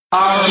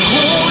Our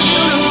whole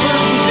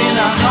universe was in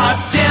a hot,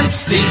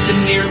 dense state that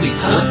nearly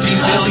 14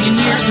 billion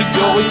years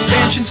ago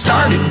expansion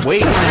started.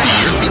 Wait, the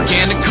earth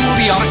began to cool,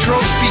 the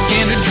autotrophs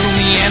began to drool,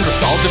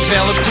 Neanderthals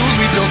developed tools,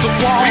 we built a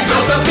wall, we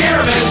built the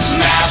pyramids,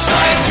 math,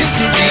 science,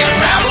 history,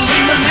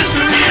 unraveling the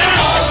mystery, it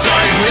all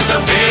started with the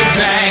Big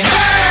Bang.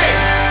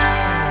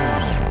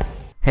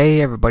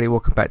 Hey everybody,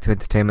 welcome back to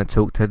Entertainment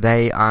Talk.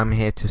 Today I'm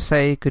here to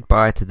say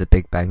goodbye to the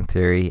Big Bang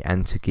Theory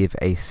and to give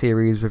a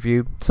series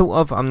review. Sort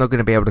of, I'm not going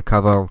to be able to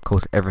cover, of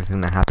course, everything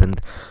that happened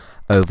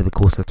over the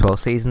course of 12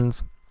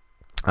 seasons.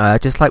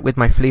 Just like with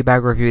my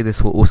Fleabag review,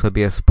 this will also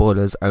be a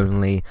spoilers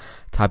only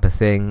type of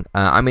thing.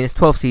 I mean, it's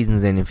 12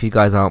 seasons in. If you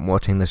guys aren't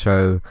watching the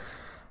show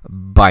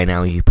by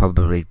now, you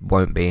probably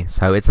won't be.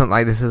 So it's not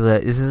like this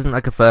isn't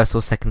like a first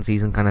or second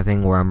season kind of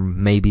thing where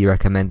I'm maybe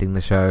recommending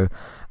the show.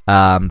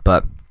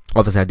 But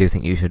obviously I do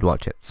think you should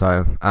watch it.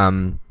 So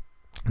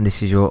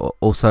this is your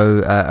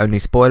also only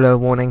spoiler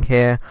warning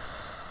here.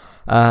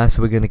 So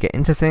we're going to get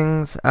into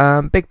things.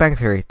 Big Bang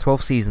Theory,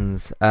 12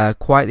 seasons,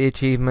 quite the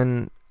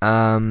achievement.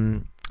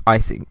 I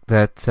think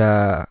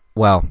that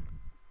well,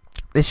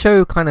 this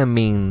show kind of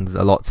means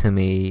a lot to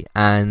me,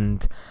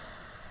 and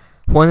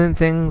one of the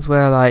things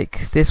where,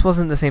 like, this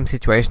wasn't the same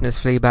situation as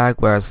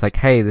Fleabag where it's like,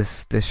 hey,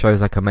 this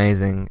show's like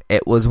amazing.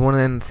 It was one of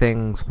them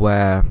things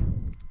where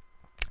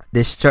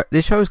this show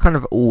is kind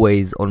of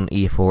always on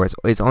E4.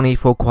 It's on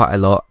E4 quite a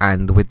lot,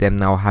 and with them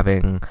now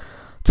having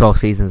 12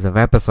 seasons of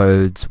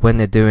episodes, when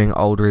they're doing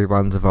old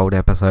reruns of old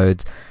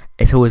episodes,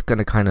 it's always going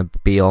to kind of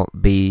be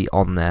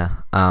on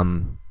there.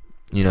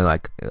 You know,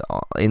 like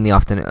in the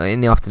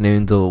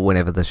afternoons or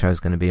whenever the show's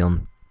going to be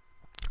on.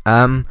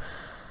 But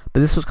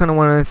this was kind of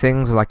one of the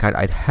things where, like,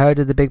 I'd heard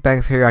of the Big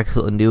Bang Theory, I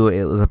sort of knew what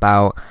it was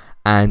about,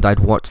 and I'd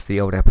watched the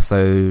odd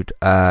episode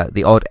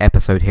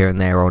here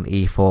and there on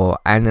E4,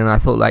 and then I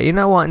thought, like, you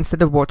know what,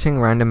 instead of watching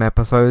random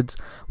episodes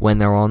when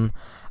they're on,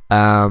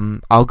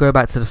 I'll go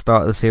back to the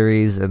start of the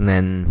series, and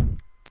then,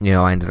 you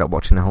know, I ended up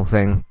watching the whole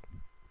thing.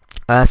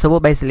 So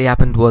what basically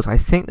happened was, I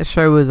think the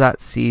show was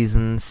at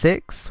season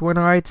 6 when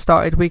I'd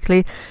started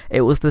weekly.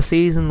 It was the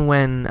season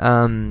when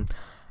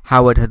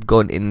Howard had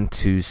gone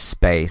into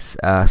space.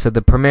 So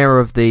the premiere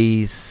of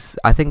these,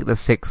 I think the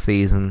 6th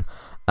season,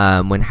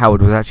 when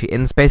Howard was actually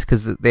in space,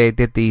 because they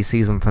did the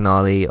season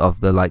finale of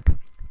the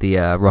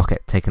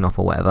rocket taking off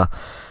or whatever,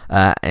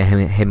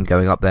 and him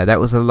going up there.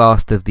 That was the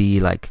last of the,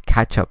 like,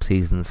 catch-up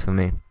seasons for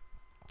me.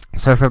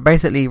 So for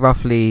basically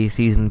roughly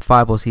season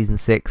 5 or season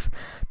 6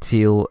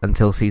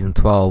 until season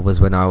 12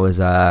 was when I was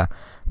like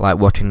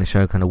watching the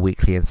show kind of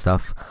weekly and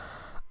stuff.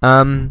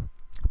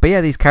 But yeah,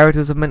 these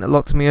characters have meant a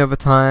lot to me over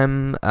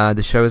time.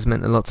 The show has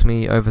meant a lot to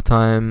me over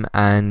time,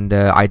 and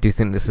I do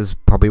think this is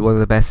probably one of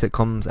the best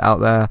sitcoms out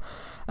there.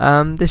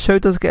 This show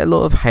does get a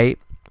lot of hate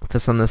for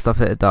some of the stuff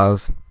that it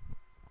does,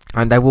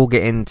 and I will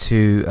get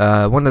into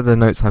one of the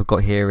notes I've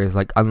got here is,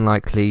 like,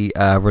 unlikely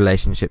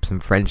relationships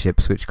and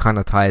friendships, which kind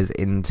of ties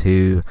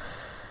into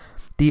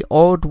the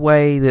odd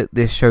way that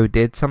this show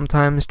did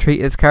sometimes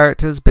treat its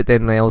characters, but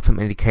then they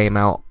ultimately came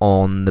out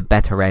on the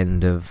better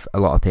end of a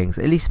lot of things,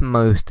 at least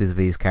most of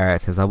these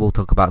characters. I will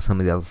talk about some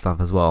of the other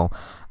stuff as well.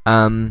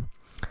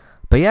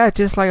 But yeah,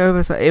 just like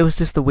it was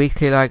just the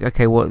weekly, like,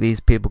 okay, what are these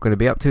people going to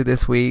be up to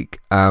this week?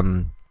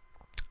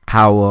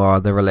 How are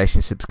the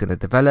relationships going to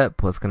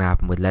develop? What's going to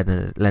happen with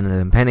Leonard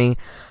and Penny?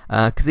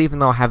 Because even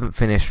though I haven't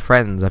finished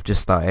Friends, I've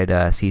just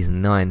started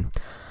season 9,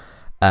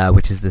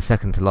 which is the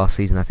second to last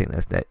season. I think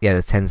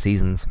there's 10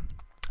 seasons.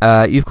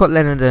 You've got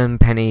Leonard and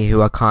Penny, who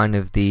are kind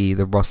of the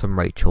Ross and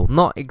Rachel.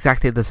 Not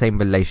exactly the same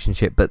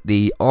relationship, but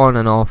the on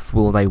and off,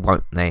 will they,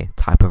 won't they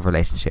type of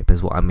relationship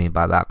is what I mean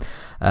by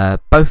that.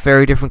 Both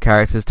very different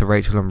characters to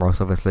Rachel and Ross,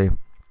 obviously.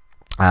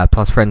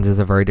 Plus Friends is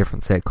a very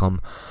different sitcom.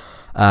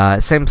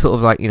 Same sort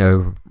of, like, you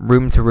know,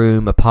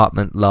 room-to-room,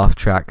 apartment, laugh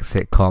track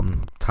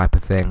sitcom type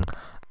of thing.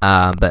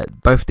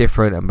 But both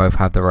different and both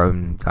have their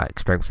own, like,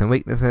 strengths and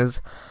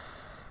weaknesses.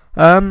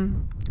 But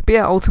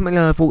yeah, ultimately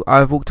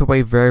I've walked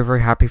away very,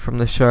 very happy from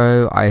the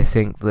show. I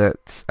think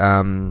that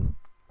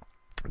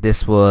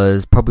this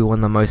was probably one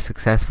of the most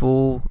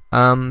successful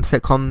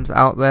sitcoms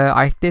out there.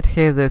 I did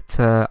hear that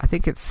I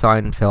think it's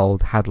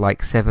Seinfeld had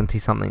like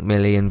 70-something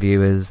million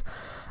viewers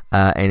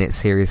in its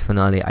series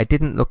finale. I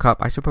didn't look up.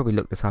 I should probably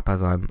look this up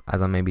as I'm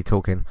maybe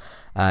talking,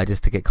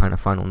 just to get kind of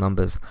final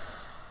numbers.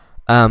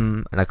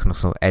 And I can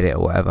also edit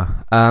or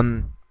whatever.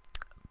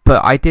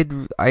 But I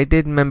did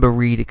remember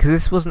reading, because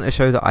this wasn't a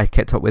show that I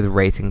kept up with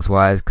ratings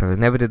wise, because I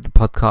never did the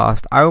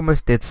podcast. I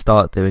almost did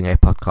start doing a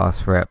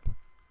podcast for it,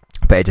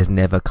 but it just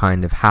never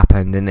kind of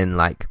happened, and then,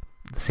 like,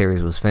 the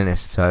series was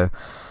finished. So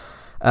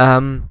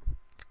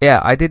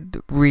yeah, I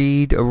did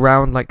read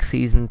around, like,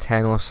 season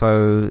 10 or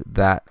so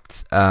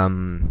that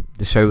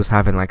the show was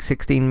having like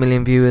 16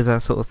 million viewers,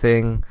 that sort of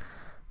thing.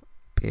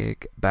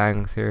 Big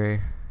Bang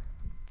Theory.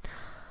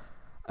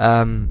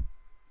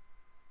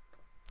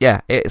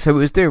 Yeah, so it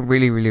was doing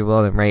really, really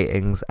well in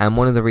ratings, and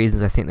one of the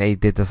reasons I think they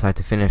did decide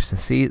to finish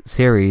the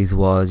series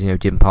was, you know,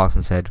 Jim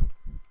Parsons said,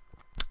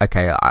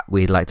 okay,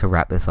 we'd like to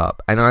wrap this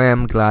up. And I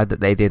am glad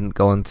that they didn't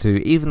go on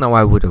to, even though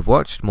I would have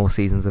watched more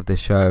seasons of this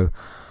show,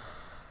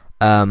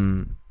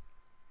 them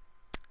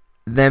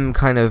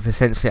kind of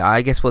essentially,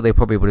 I guess what they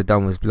probably would have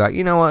done was be like,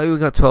 you know what, we've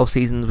got 12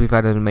 seasons, we've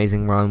had an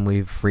amazing run,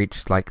 we've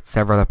reached like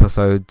several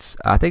episodes,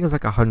 I think it was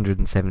like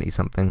 170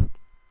 something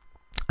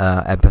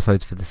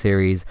episodes for the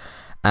series,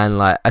 and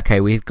like, okay,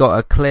 we've got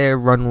a clear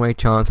runway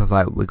chance of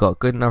like, we've got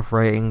good enough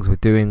ratings, we're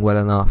doing well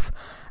enough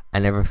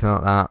and everything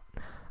like that,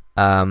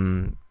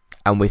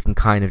 and we can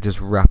kind of just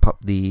wrap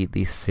up the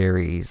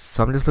series.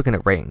 So I'm just looking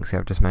at ratings here.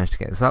 I've just managed to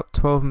get this up.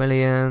 12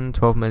 million,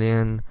 just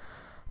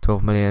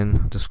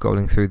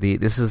scrolling through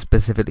this is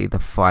specifically the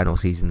final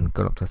season,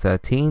 gone up to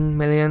 13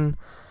 million.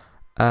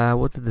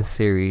 What did the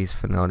series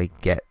finale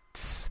get?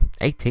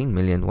 18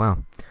 million, wow.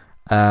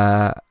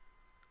 Yeah,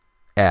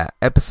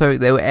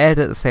 they were aired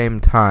at the same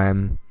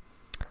time,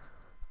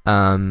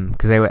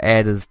 because they were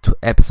aired as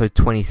episode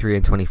 23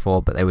 and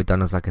 24, but they were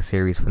done as like a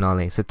series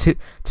finale. So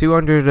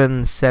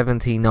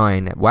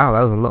 279, wow, that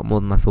was a lot more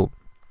than I thought.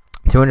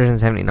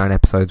 279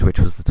 episodes, which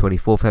was the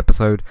 24th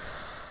episode.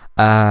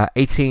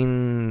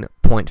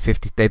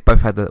 18.50, they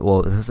both had it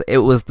was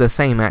the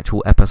same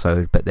actual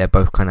episode, but they're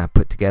both kind of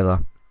put together.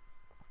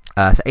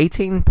 So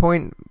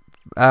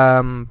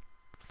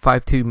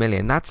 18.52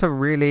 million, that's a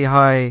really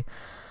high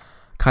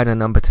kind of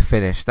number to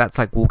finish. That's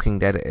like Walking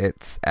Dead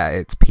at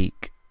its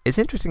peak. It's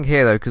interesting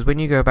here though, because when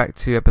you go back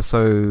to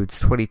episodes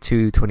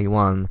 22,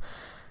 21,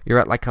 you're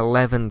at like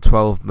 11,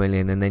 12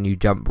 million, and then you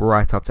jump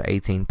right up to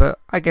 18. But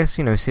I guess,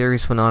 you know,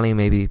 series finale,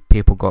 maybe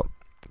people got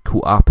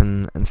caught up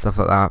and stuff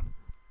like that,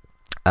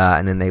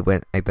 and then they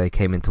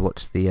came in to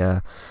watch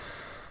the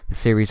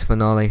series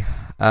finale.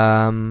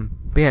 But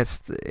yeah,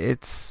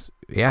 it's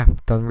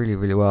done really,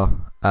 really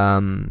well.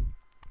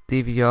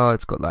 DVR,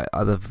 it's got like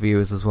other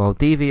viewers as well.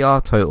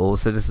 DVR total,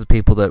 so this is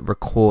people that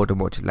record and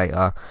watch it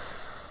later.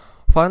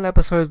 Final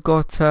episode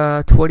got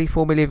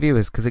 24 million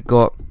viewers, because it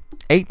got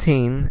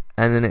 18,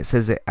 and then it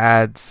says it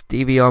adds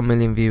DVR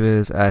million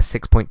viewers,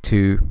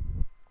 6.2,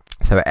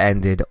 so it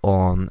ended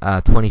on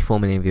 24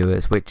 million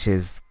viewers, which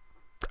is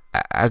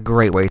a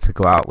great way to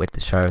go out with the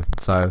show.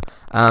 So,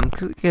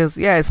 because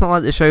yeah, it's not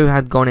like the show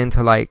had gone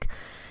into like,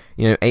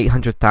 you know,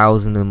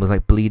 800,000 and was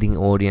like bleeding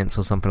audience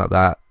or something like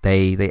that.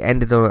 They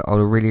ended on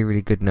a really,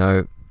 really good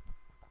note,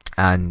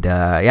 and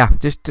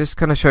just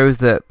kind of shows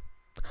that.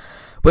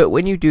 But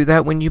when you do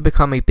that, when you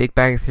become a Big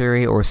Bang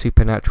Theory or a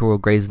Supernatural or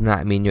Grey's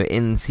Anatomy, you're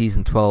in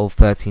season 12,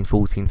 13,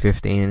 14,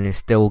 15, and you're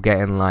still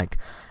getting like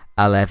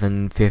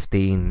 11,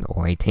 15,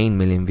 or 18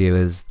 million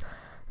viewers,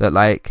 that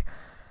like,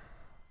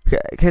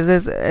 because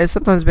there's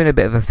sometimes been a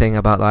bit of a thing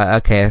about like,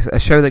 okay, a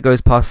show that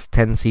goes past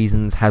 10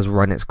 seasons has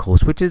run its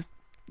course, which is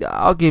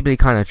arguably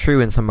kind of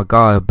true in some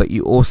regard, but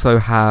you also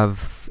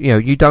have, you know,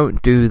 you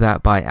don't do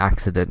that by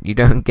accident. You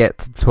don't get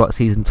to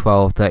season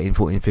 12, 13,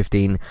 14,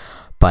 15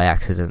 by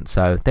accident,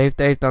 so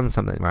they've done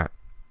something right.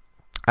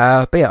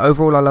 But yeah,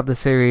 overall I love the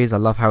series. I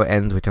love how it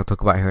ends, which I'll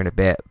talk about here in a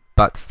bit.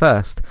 But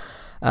first,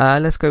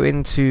 let's go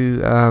into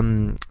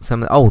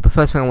the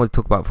first thing I want to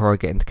talk about before I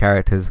get into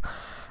characters.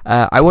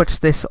 I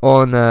watched this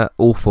on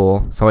All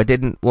 4, so I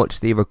didn't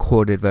watch the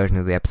recorded version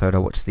of the episode. I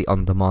watched the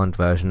on-demand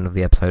version of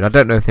the episode. I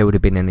don't know if they would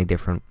have been any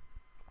different,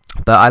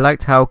 but I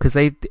liked how, because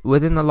they,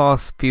 within the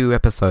last few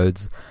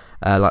episodes,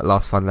 like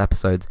last final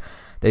episodes,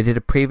 they did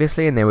it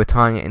previously, and they were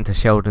tying it into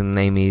Sheldon and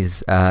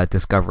Amy's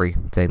discovery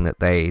thing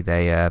that they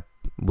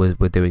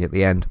were doing at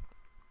the end,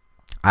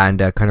 and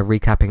kind of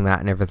recapping that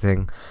and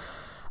everything.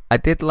 I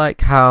did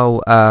like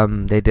how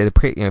they did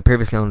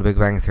previously on the Big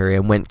Bang Theory,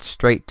 and went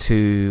straight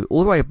to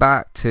all the way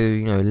back to,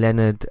 you know,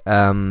 Leonard,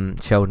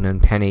 Sheldon,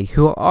 and Penny,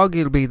 who are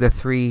arguably the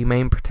three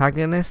main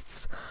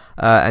protagonists.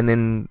 And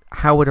then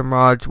Howard and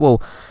Raj.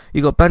 Well,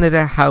 you got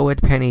Bernadette,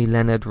 Howard, Penny,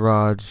 Leonard,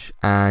 Raj,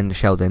 and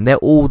Sheldon. They're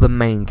all the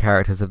main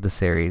characters of the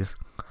series.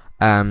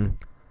 But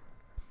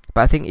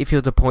I think if you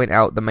were to point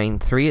out the main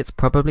three, it's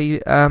probably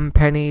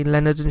Penny,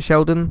 Leonard, and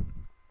Sheldon.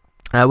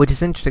 Which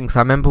is interesting, because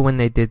I remember when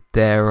they did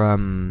their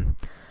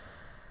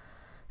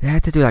they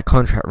had to do like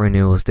contract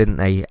renewals, didn't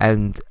they?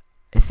 And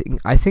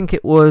I think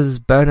it was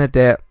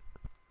Bernadette,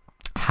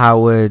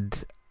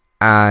 Howard,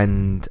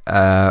 and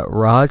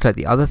Raj, like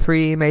the other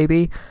three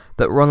maybe,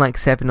 that were on like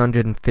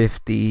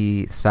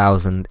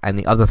 750,000, and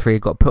the other three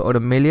got put on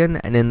 1 million,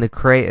 and then the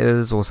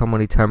creators or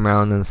somebody turned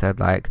around and said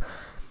like,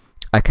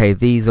 okay,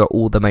 these are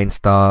all the main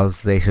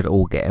stars, they should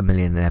all get 1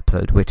 million an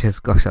episode, which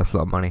is, gosh, that's a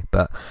lot of money.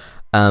 But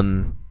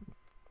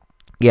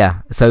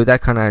yeah, so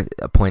that kind of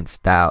points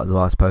that out as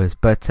well, I suppose.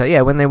 But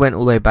yeah, when they went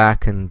all the way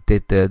back and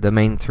did the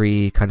main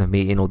three kind of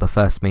meeting, or the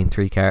first main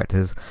three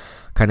characters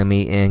kind of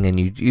meeting, and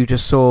you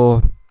just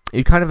saw,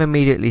 you kind of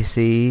immediately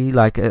see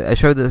like a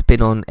show that's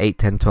been on 8,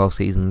 10, 12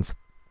 seasons,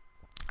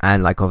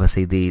 and like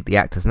obviously the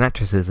actors and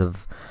actresses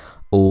have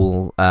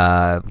all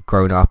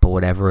grown up or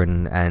whatever,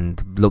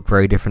 and look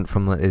very different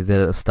from what they did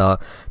at the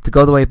start, to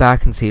go all the way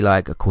back and see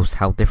like, of course,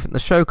 how different the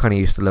show kind of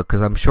used to look,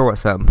 because I'm sure at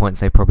certain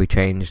points they probably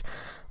changed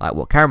like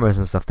what cameras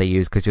and stuff they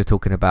use, because you're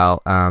talking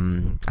about I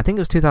think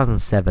it was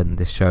 2007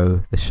 this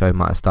show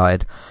might have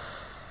started.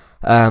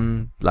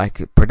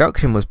 Like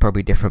production was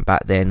probably different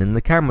back then, and the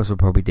cameras were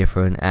probably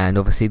different, and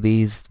obviously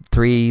these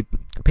three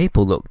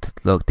people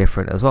looked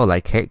different as well.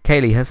 Like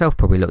Kaylee herself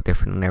probably looked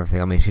different and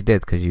everything. I mean, she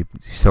did, because you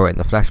saw it in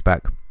the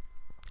flashback.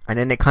 And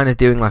then it kind of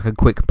doing like a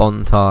quick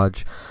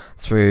montage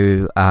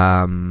through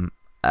a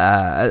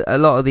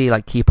lot of the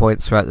like key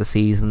points throughout the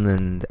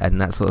season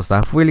and that sort of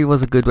stuff. Really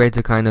was a good way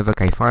to kind of,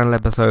 okay, final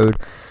episode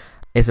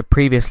is a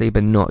previously,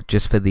 but not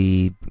just for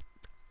the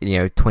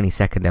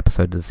 22nd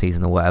episode of the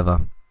season or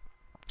whatever.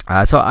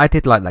 So I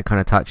did like that kind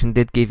of touch, and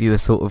did give you a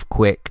sort of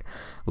quick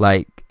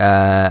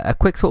a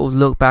quick sort of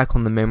look back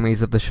on the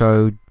memories of the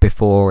show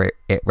before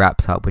it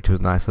wraps up, which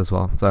was nice as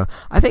well. So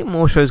I think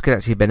more shows could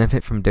actually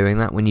benefit from doing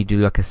that when you do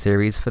like a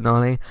series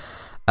finale,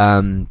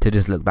 to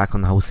just look back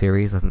on the whole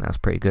series. I think that's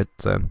pretty good.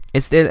 So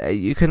it's still,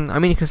 you can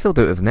still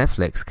do it with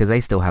Netflix, because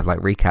they still have like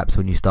recaps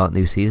when you start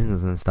new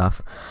seasons and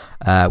stuff,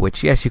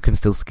 which yes, you can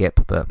still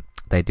skip, but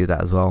they do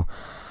that as well.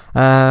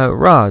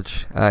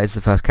 Raj is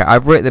the first character.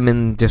 I've written them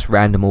in just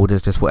random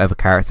orders, just whatever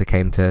character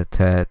came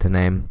to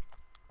name.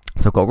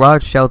 So I've got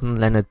Raj,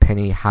 Sheldon, Leonard,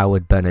 Penny,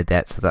 Howard,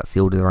 Bernadette. So that's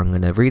the order I'm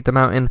going to read them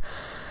out in.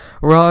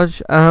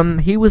 Raj,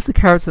 he was the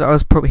character that I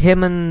was probably,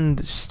 him and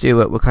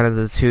Stuart were kind of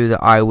the two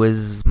that I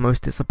was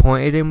most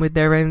disappointed in with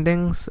their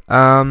endings.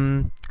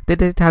 They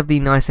did have the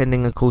nice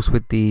ending, of course,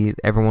 with the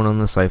everyone on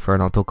the sofa,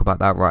 and I'll talk about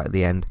that right at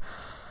the end.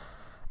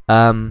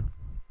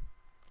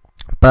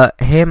 But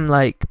him,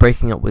 like,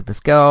 breaking up with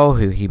this girl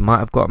who he might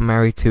have gotten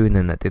married to, and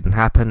then that didn't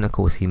happen. Of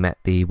course, he met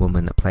the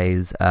woman that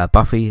plays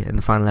Buffy in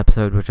the final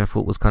episode, which I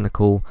thought was kind of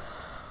cool.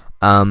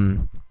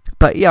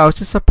 But yeah, I was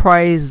just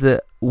surprised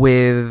that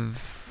with...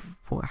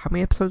 how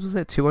many episodes was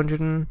it? 200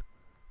 and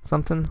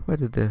something? Where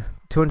did the...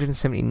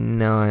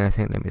 279, I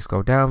think. Let me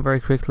scroll down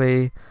very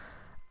quickly.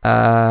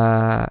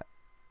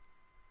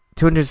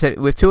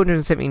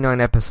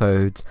 279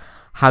 episodes...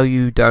 how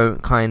you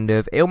don't kind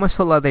of... it almost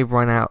felt like they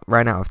ran out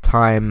of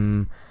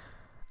time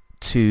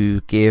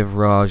to give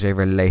Raj a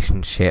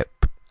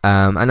relationship.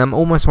 And I'm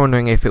almost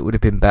wondering if it would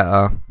have been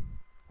better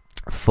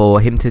for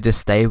him to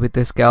just stay with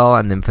this girl,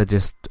 and then to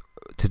just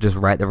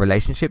write the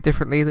relationship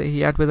differently that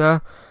he had with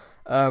her.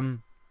 I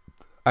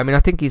mean,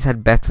 I think he's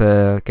had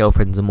better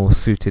girlfriends and more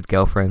suited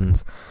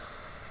girlfriends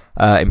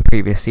in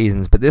previous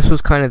seasons, but this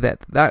was kind of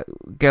that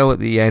girl at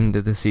the end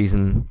of the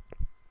season,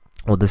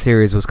 or the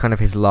series, was kind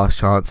of his last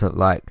chance at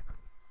like,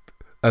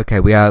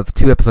 okay, we have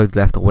 2 episodes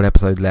left, or 1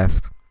 episode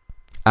left.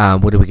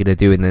 What are we going to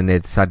do? And then they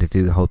decided to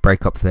do the whole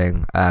breakup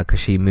thing, because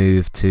she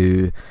moved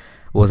to,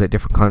 a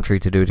different country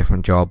to do a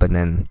different job, and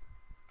then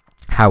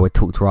Howard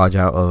talked Raj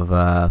out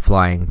of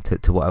flying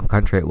to whatever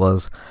country it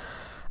was.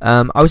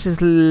 I was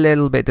just a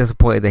little bit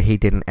disappointed that he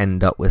didn't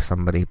end up with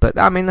somebody. But,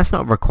 I mean, that's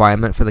not a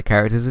requirement for the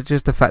characters. It's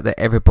just the fact that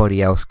everybody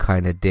else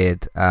kind of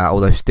did,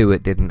 although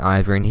Stuart didn't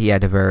either, and he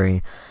had a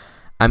very...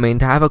 I mean,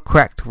 to have a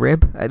cracked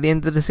rib at the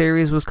end of the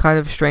series was kind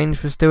of strange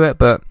for Stuart,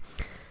 but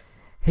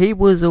he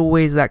was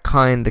always that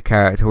kind of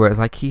character where it's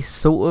like he's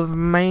sort of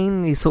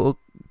main, he sort of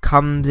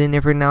comes in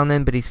every now and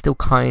then, but he's still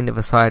kind of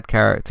a side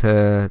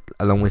character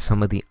along with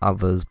some of the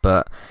others.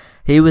 But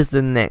he was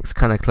the next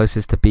kind of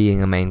closest to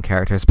being a main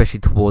character,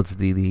 especially towards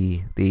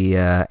the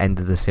end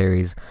of the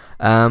series.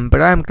 But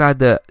I'm glad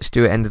that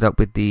Stuart ended up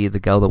with the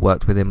girl that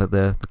worked with him at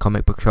the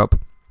comic book shop.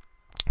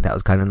 That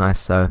was kind of nice.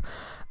 So...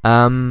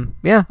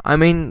 yeah, I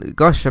mean,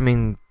 gosh,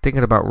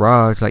 thinking about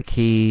Raj, like,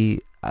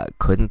 he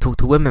couldn't talk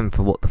to women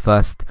for the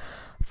first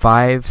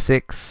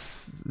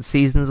 5-6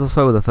 seasons or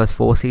so, or the first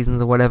 4 seasons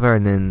or whatever,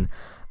 and then,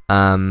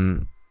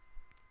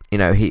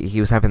 he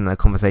was having that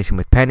conversation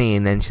with Penny,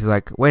 and then she's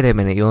like, wait a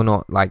minute, you're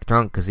not, like,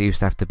 drunk, because he used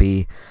to have to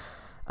be,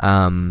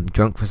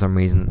 drunk for some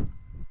reason.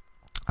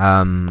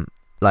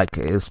 Like,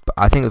 I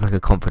think it was like a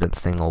confidence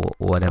thing or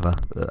whatever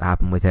that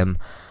happened with him.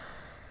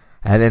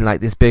 And then, like,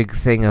 this big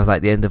thing of,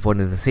 like, the end of one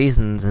of the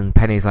seasons, and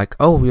Penny's like,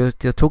 oh, you're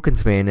talking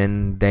to me, and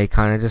then they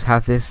kind of just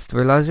have this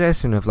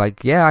realization of,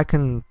 like, yeah,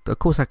 of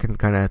course I can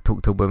kind of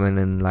talk to women,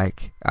 and,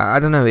 like, I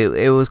don't know,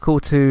 it was cool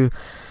to,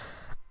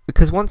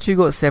 because once you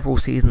got several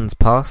seasons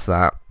past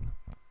that,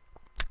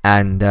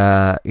 and,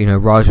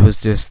 Raj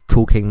was just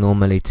talking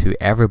normally to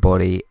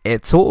everybody,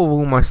 it sort of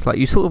almost, like,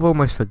 you sort of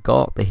almost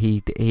forgot that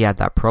he had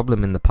that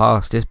problem in the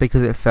past, just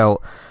because it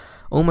felt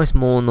almost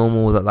more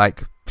normal that,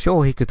 like,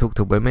 sure, he could talk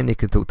to women, he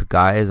could talk to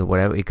guys or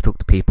whatever, he could talk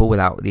to people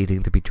without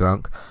needing to be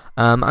drunk.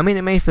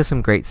 It made for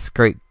some great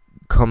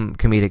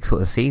comedic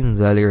sort of scenes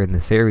earlier in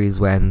the series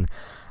when,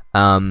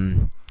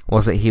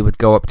 he would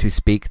go up to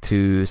speak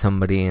to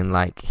somebody, and,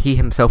 like, he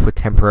himself would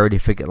temporarily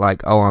forget,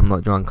 like, oh, I'm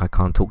not drunk, I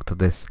can't talk to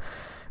this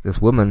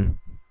woman.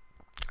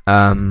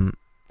 And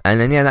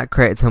then, yeah, that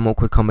created some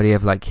awkward comedy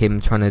of, like,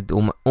 him trying to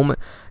do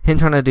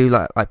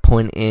like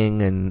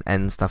pointing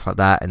and stuff like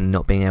that, and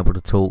not being able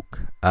to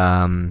talk.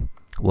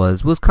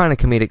 Was kind of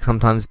comedic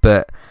sometimes,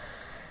 but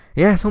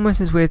yeah, it's almost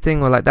this weird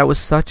thing where, like, that was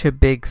such a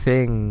big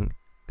thing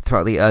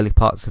throughout the early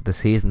parts of the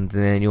season,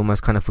 and then you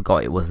almost kind of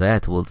forgot it was there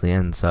towards the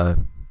end. So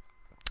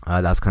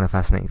that was kind of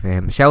fascinating for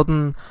him.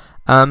 Sheldon's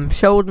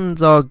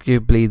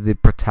arguably the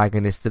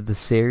protagonist of the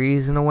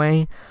series in a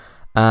way.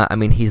 I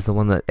mean, he's the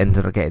one that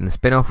ended up getting the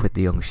spin-off with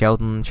the Young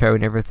Sheldon show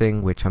and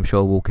everything, which I'm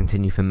sure will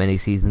continue for many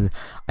seasons.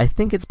 I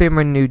think it's been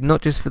renewed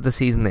not just for the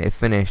season that it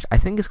finished. I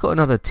think it's got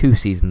another 2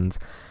 seasons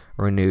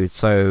renewed,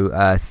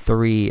 so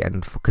 3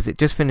 and because it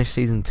just finished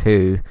season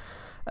 2.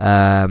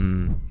 Yeah,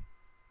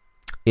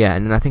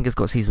 and then I think it's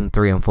got season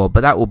 3 and 4,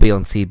 but that will be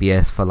on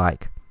CBS for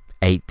like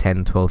 8,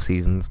 10, 12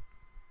 seasons.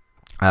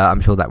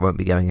 I'm sure that won't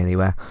be going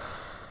anywhere.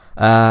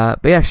 But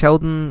yeah,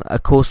 Sheldon,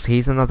 of course,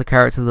 he's another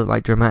character that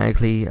like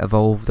dramatically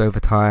evolved over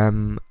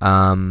time.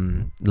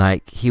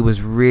 Like he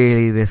was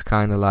really this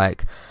kind of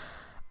like,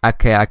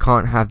 okay, I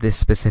can't have this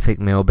specific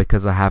meal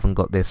because I haven't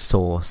got this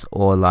sauce,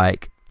 or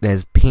like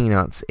there's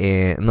peanuts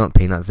in, not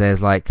peanuts,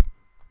 there's like,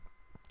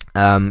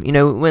 you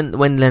know,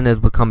 when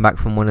Leonard would come back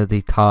from one of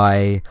the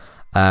Thai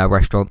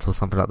restaurants or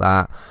something like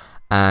that,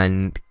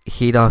 and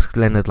he'd ask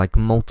Leonard like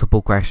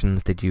multiple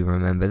questions. Did you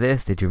remember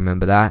this? Did you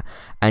remember that?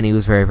 And he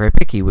was very, very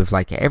picky with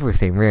like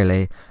everything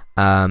really,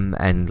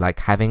 and like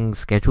having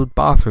scheduled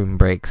bathroom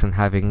breaks and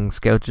having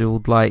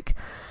scheduled like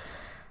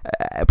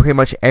pretty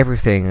much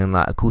everything, and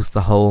like of course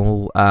the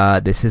whole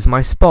this is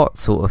my spot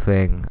sort of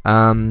thing.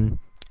 And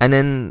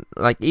then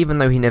like even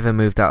though he never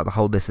moved out of the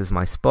whole this is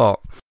my spot,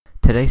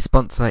 today's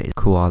sponsor is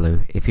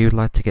Kualu. If you'd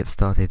like to get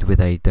started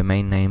with a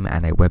domain name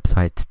and a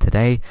website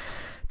today,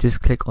 just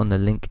click on the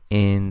link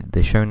in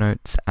the show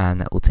notes and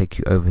that will take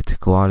you over to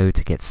Kualu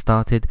to get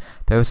started.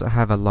 They also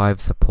have a live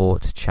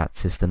support chat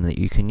system that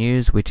you can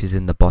use, which is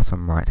in the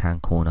bottom right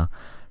hand corner.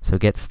 So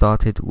get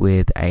started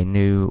with a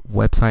new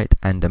website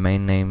and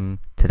domain name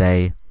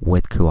today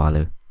with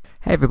Kualu.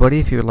 Hey everybody,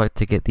 if you would like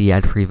to get the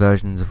ad-free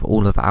versions of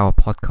all of our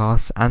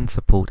podcasts and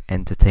support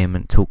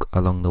Entertainment Talk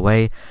along the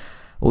way,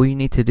 all you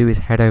need to do is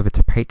head over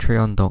to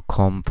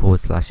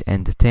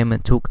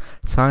patreon.com/entertainment talk.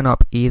 Sign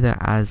up either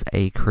as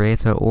a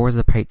creator or as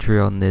a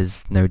Patreon.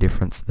 There's no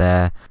difference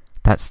there.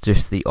 That's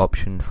just the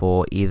option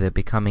for either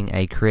becoming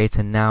a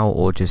creator now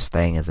or just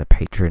staying as a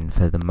patron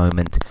for the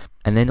moment.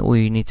 And then all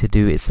you need to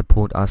do is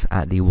support us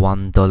at the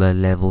 $1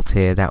 level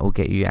tier. That will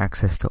get you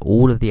access to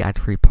all of the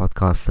ad-free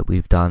podcasts that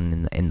we've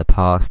done in the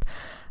past,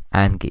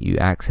 and get you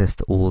access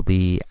to all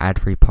the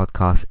ad-free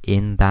podcasts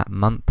in that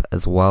month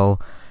as well.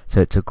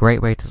 So it's a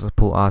great way to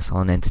support us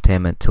on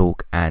Entertainment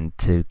Talk and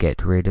to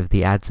get rid of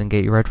the ads and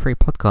get your ad-free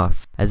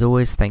podcasts. As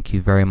always, thank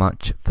you very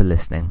much for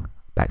listening.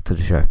 Back to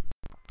the show.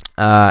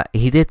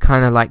 He did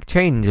kind of like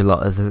change a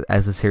lot as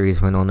the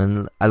series went on,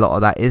 and a lot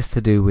of that is to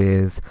do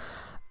with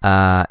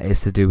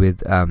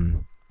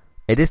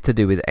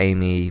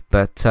Amy,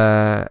 but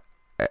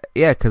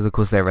yeah, because of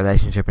course their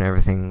relationship and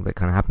everything that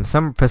kind of happened.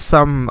 For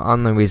some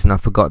unknown reason,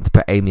 I've forgotten to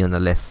put Amy on the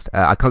list.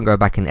 I can't go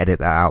back and edit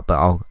that out, but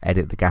I'll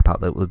edit the gap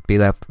out that would be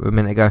there a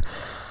minute ago.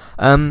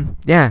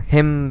 Yeah,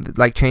 him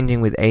like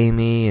changing with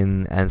Amy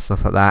and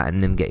stuff like that,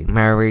 and them getting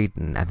married,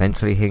 and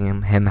eventually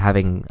him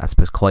having, I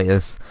suppose,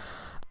 coitus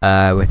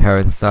with her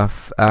and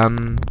stuff.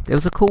 It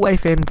was a cool way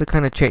for him to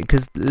kind of change,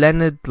 because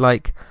Leonard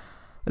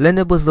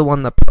was the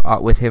one that put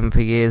up with him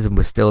for years and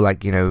was still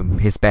like, you know,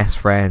 his best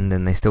friend,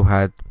 and they still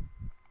had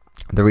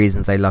the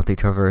reasons they loved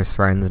each other as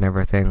friends and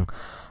everything.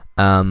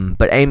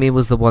 But Amy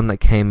was the one that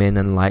came in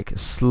and like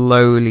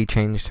slowly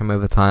changed him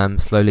over time,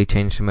 slowly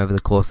changed him over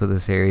the course of the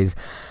series.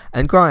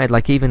 And granted,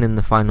 like even in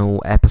the final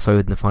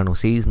episode in the final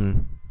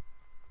season,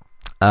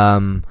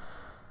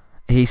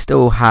 he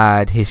still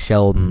had his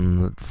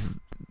Sheldon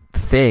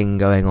thing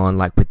going on,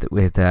 like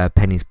with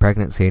Penny's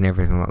pregnancy and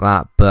everything like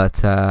that.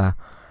 But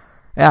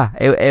yeah,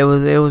 it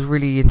was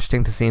really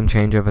interesting to see him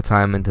change over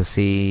time, and to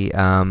see you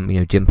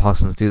know, Jim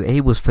Parsons do that.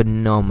 He was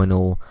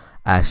phenomenal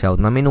as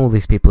Sheldon. I mean, all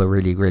these people are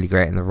really, really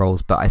great in the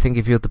roles, but I think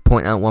if you had to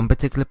point out one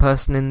particular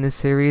person in this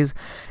series,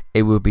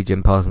 it would be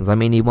Jim Parsons. I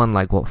mean, he won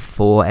like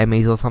 4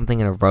 Emmys or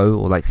something in a row,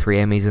 or like 3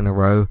 Emmys in a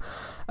row,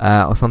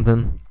 or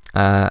something,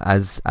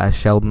 as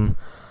Sheldon.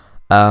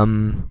 But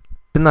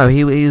no,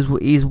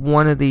 he's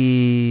one of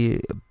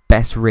the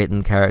best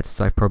written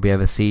characters I've probably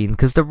ever seen,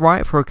 because to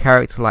write for a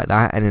character like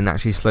that and then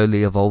actually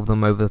slowly evolve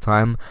them over the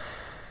time,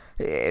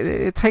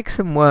 it takes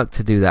some work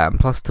to do that. And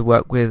plus to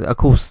work with, of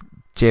course,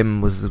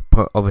 Jim was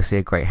obviously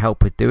a great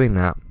help with doing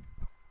that,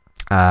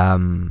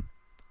 and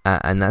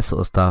that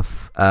sort of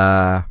stuff.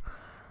 Yeah,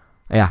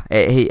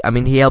 he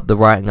helped the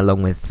writing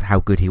along with how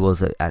good he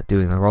was at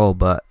doing the role,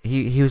 but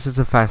he was just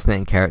a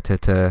fascinating character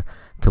to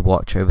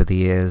watch over the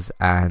years,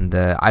 and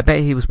I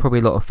bet he was probably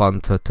a lot of fun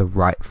to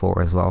write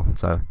for as well,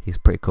 so he's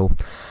pretty cool.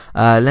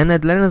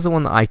 Leonard's the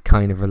one that I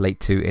kind of relate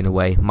to in a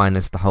way,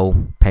 minus the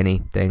whole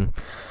Penny thing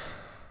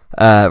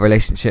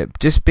relationship,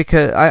 just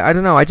because I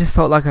don't know, I just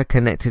felt like I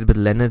connected with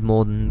Leonard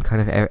more than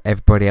kind of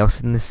everybody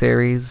else in the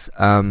series.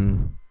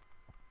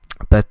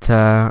 But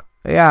yeah,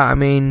 I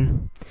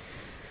mean,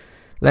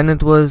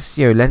 Leonard was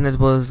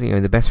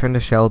the best friend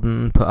of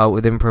Sheldon, put out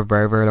with him for a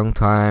very, very long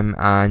time,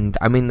 and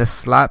I mean the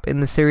slap in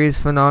the series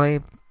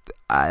finale,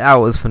 that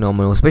was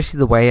phenomenal, especially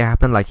the way it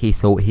happened. Like, he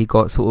thought he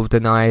got sort of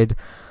denied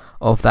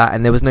of that,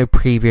 and there was no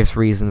previous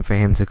reason for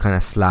him to kind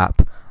of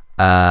slap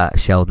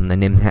Sheldon,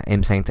 and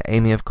him saying to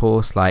Amy, of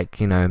course, like,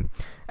 you know,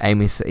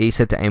 he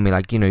said to Amy,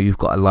 like, you know, you've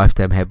got a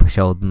lifetime ahead with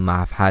Sheldon.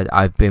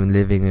 I've been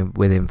living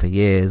with him for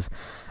years,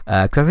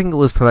 because I think it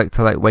was to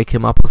like wake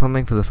him up or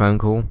something for the phone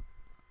call.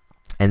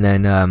 And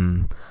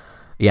then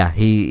yeah,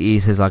 he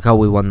says like, oh,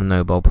 we won the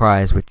Nobel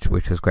Prize, which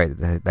was great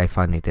that they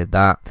finally did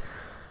that.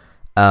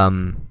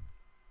 And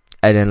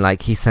then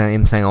like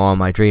him saying, oh,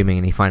 am I dreaming?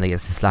 And he finally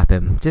gets to slap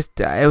him.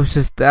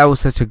 That was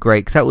such a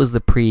great, cause that was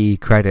the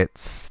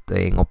pre-credits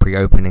thing or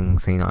pre-opening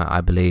scene, I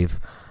believe.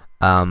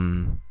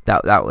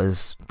 That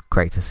was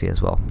great to see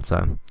as well.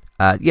 So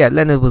yeah,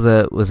 Leonard was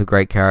a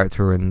great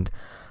character, and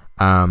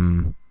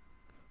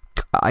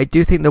I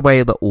do think the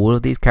way that all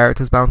of these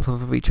characters bounce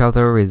off of each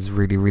other is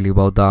really, really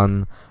well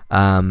done.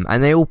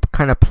 And they all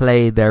kind of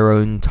play their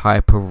own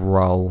type of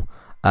role.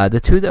 The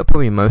two that are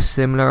probably most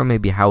similar are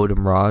maybe Howard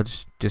and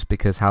Raj, just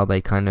because how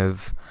they kind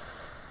of,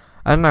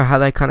 I don't know, how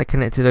they kind of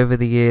connected over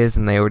the years,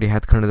 and they already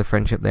had kind of the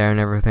friendship there and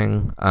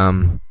everything.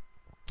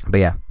 But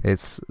yeah,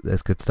 there's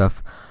good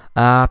stuff.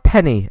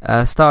 Penny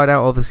started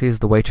out obviously as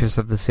the waitress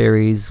of the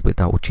series with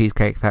the whole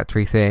Cheesecake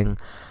Factory thing.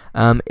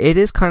 It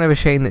is kind of a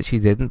shame that she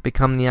didn't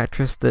become the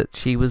actress that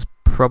she was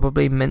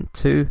probably meant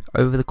to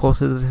over the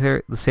course of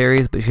the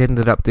series, but she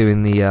ended up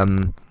doing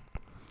the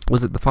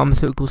was it the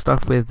pharmaceutical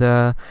stuff with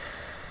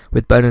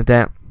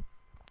Bernadette,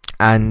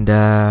 and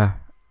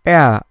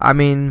yeah, I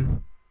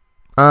mean,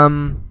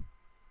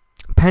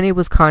 Penny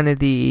was kind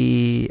of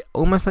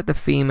almost like the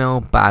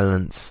female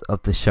balance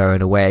of the show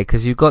in a way,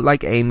 because you've got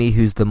like Amy,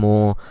 who's the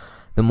more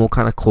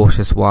kind of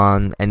cautious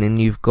one, and then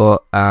you've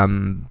got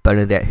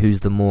Bernadette,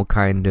 who's the more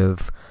kind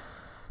of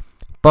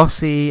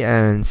bossy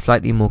and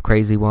slightly more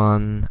crazy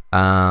one,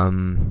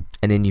 and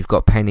then you've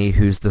got Penny,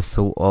 who's the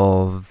sort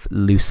of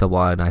looser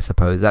one, I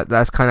suppose.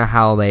 That's kind of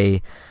how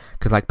they,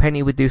 because like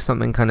Penny would do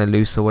something kind of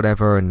loose or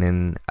whatever, and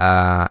then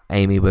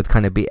Amy would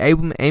kind of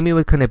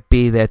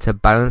be there to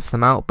balance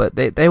them out, but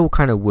they all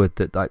kind of would,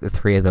 that like the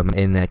three of them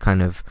in their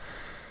kind of,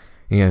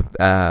 you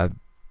know,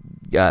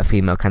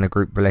 female kind of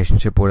group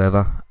relationship or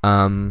whatever.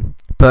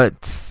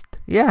 But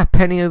yeah,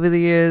 Penny over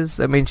the years,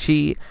 I mean,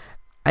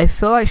 I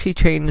feel like she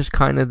changed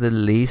kind of the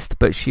least,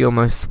 but she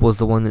almost was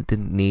the one that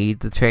didn't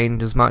need the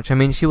change as much. I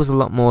mean, she was a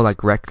lot more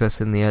like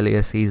reckless in the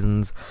earlier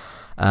seasons,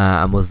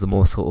 and was the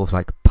more sort of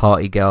like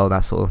party girl, that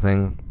sort of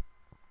thing,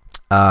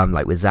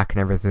 like with Zach and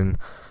everything.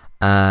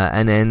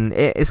 And then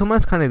it's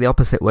almost kind of the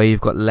opposite, where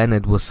you've got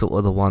Leonard was sort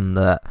of the one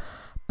that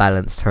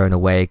balanced her in a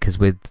way, because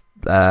with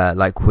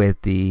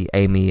the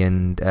Amy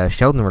and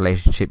Sheldon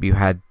relationship, you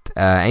had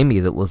Amy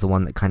that was the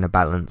one that kind of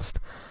balanced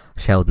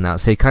Sheldon out.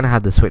 So you kind of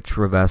had the switch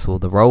reversal,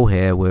 the role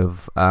here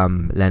with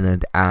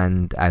Leonard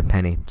and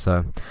Penny.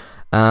 So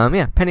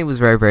yeah, Penny was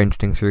very, very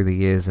interesting through the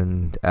years,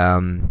 and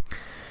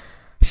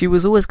she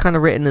was always kind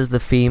of written as the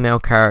female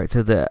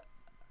character that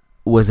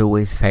was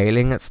always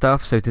failing at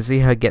stuff. So to see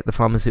her get the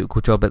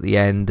pharmaceutical job at the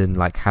end, and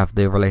like have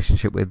the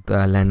relationship with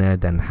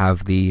Leonard, and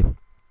have the,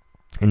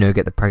 you know,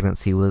 get the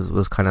pregnancy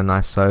was kind of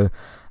nice. So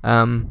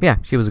yeah,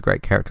 she was a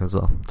great character as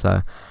well.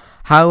 So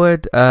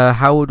Howard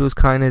was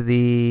kind of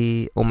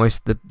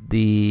almost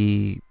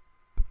the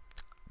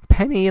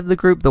Penny of the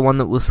group, the one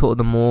that was sort of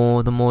the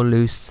more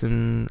loose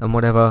and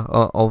whatever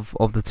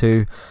of the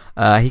two.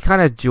 He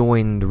kind of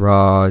joined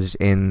Raj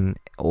in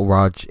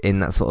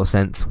that sort of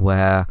sense,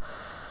 where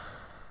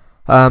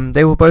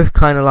they were both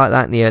kind of like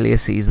that in the earlier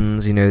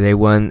seasons. You know, they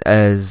weren't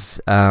as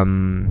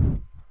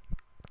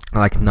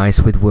like nice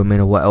with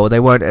women, or they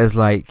weren't as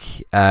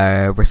like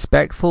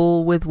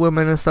respectful with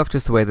women and stuff,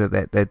 just the way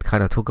that they'd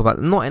kind of talk about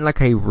them. Not in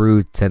like a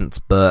rude sense,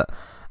 but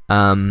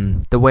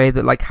the way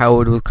that like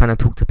Howard would kind of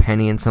talk to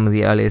Penny in some of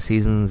the earlier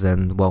seasons,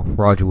 and well,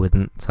 Roger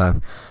wouldn't. So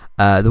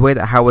the way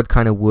that Howard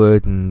kind of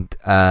would, and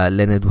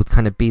Leonard would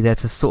kind of be there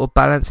to sort of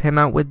balance him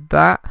out with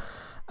that.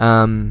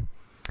 And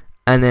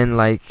then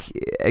like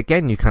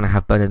again, you kind of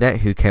have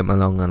Bernadette, who came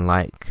along and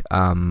like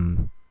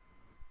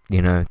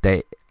you know,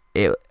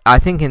 I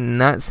think in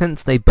that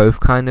sense they both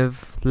kind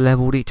of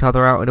leveled each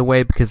other out in a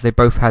way, because they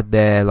both had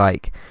their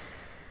like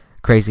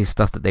crazy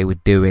stuff that they were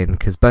doing,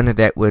 because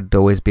Bernadette would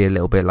always be a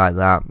little bit like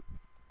that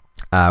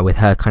with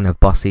her kind of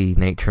bossy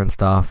nature and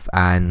stuff,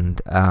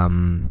 and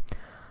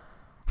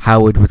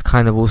Howard would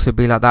kind of also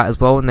be like that as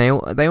well, and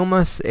it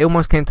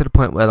almost came to the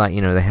point where, like,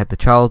 you know, they had the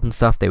child and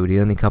stuff. They were the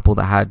only couple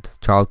that had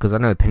child, because I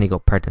know Penny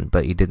got pregnant,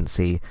 but you didn't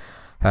see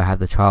her have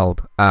the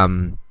child.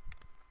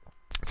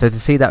 So to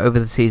see that over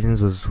the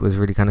seasons was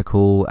really kind of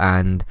cool.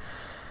 And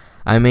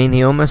I mean,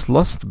 he almost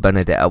lost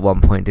Bernadette at one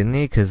point, didn't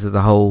he? Because of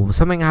the whole,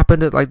 something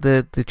happened at like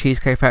the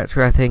Cheesecake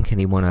Factory, I think, and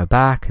he won her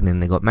back, and then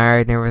they got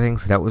married and everything.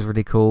 So that was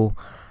really cool.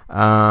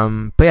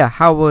 But yeah,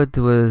 Howard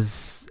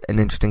was an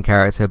interesting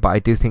character, but I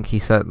do think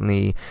his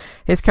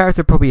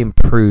character probably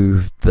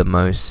improved the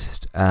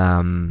most,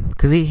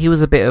 because he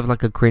was a bit of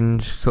like a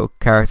cringe sort of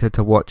character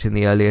to watch in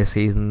the earlier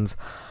seasons.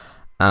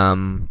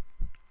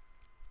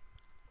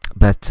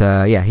 But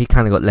yeah, he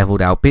kind of got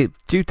leveled out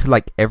due to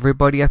like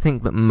everybody, I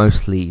think, but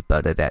mostly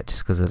Bernadette,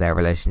 just because of their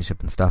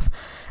relationship and stuff.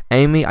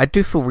 Amy, I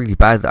do feel really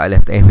bad that I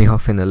left Amy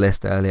off in the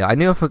list earlier. I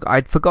knew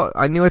I'd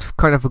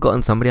kind of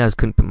forgotten somebody. I just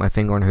couldn't put my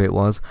finger on who it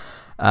was.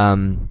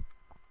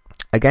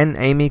 again,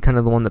 Amy kind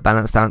of the one that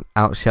balanced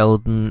out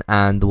Sheldon,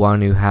 and the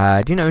one who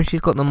had,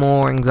 she's got the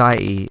more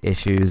anxiety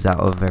issues out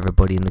of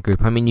everybody in the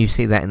group. I mean, you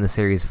see that in the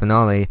series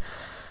finale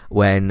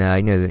when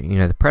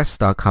the press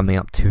start coming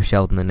up to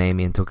Sheldon and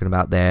Amy and talking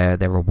about their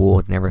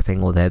reward and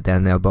everything, or their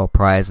Nobel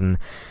Prize, and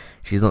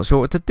she's not sure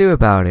what to do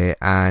about it,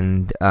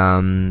 and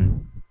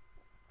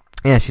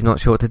she's not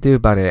sure what to do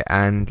about it,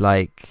 and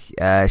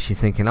she's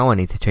thinking, I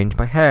need to change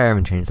my hair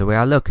and change the way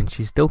I look, and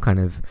she's still kind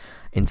of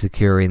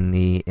insecure in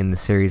the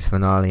series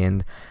finale,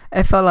 and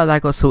it felt like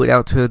that got sorted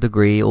out to a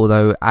degree,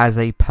 although as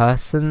a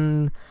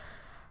person,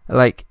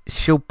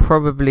 she'll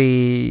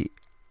probably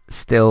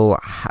still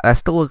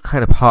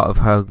kind of part of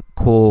her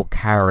core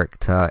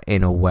character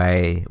in a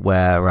way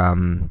where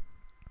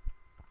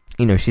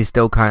she's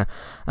still kind of,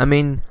 I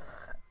mean,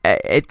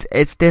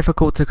 it's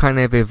difficult to kind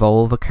of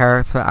evolve a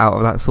character out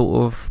of that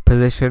sort of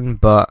position,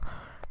 but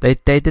they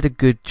did a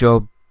good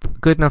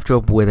enough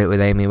job with it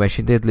with Amy, where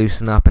she did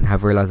loosen up and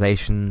have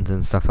realizations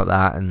and stuff like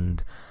that,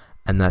 and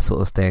that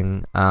sort of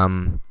thing.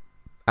 And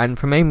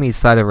from Amy's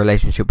side of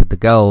relationship with the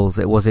girls,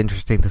 it was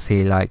interesting to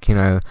see,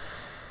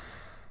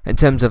 in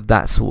terms of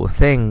that sort of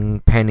thing,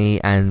 Penny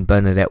and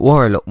Bernadette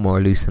were a lot more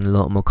loose and a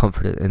lot more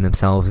confident in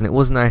themselves, and it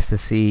was nice to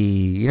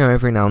see,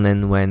 every now and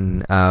then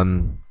when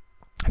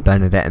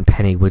Bernadette and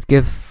Penny would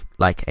give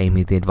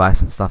Amy the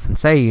advice and stuff and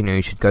say,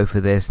 you should go for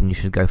this and you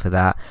should go for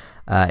that.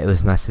 It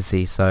was nice to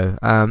see. So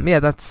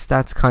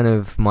that's kind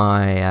of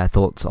my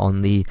thoughts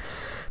on the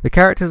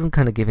characters and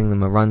kind of giving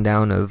them a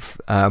rundown of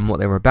what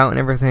they were about and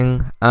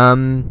everything.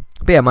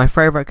 But yeah, my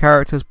favourite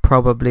character is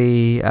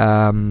probably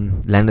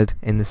Leonard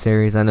in the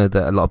series. I know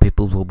that a lot of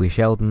people will be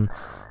Sheldon.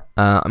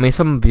 I mean,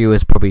 some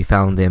viewers probably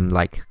found him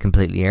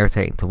completely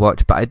irritating to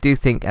watch, but I do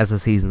think as the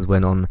seasons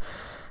went on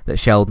that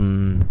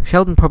Sheldon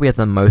probably had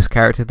the most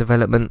character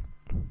development.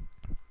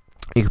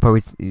 You could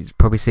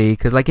probably see,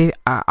 because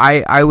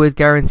I would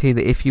guarantee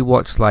that if you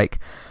watch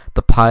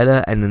the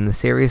pilot and then the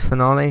series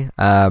finale,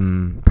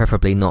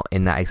 preferably not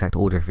in that exact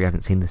order if you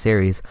haven't seen the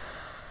series,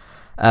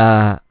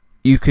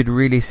 you could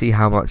really see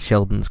how much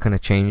Sheldon's kind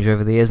of changed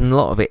over the years, and a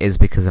lot of it is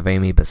because of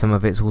Amy, but some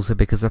of it's also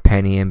because of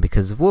Penny and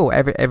because of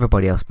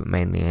everybody else, but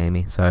mainly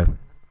Amy. So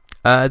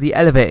the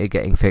elevator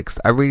getting fixed,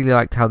 I really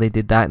liked how they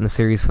did that in the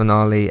series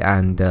finale,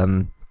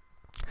 and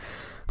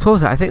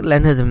also, I think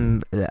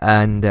Leonard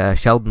and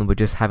Sheldon were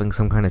just having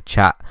some kind of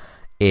chat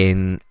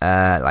in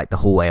the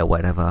hallway or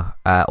whatever,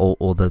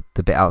 or the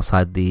bit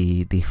outside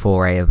the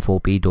 4A and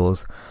 4B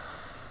doors,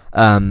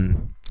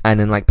 and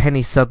then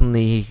Penny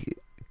suddenly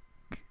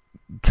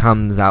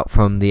comes out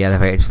from the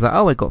elevator and she's like,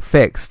 oh, it got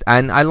fixed.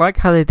 And I like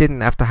how they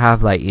didn't have to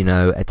have a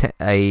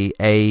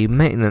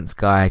maintenance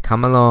guy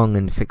come along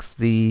and fix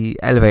the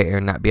elevator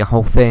and that'd be a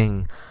whole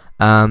thing,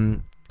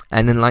 and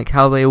then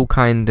how they all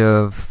kind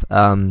of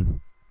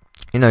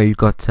you've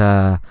got,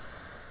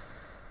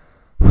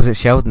 was it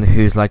Sheldon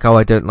who's oh,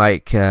 I don't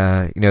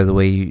the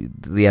way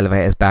the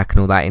elevator's back and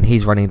all that, and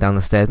he's running down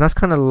the stairs, and that's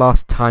kind of the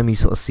last time you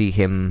sort of see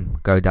him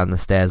go down the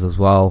stairs as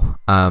well,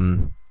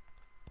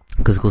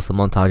 because of course the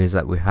montages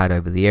that we've had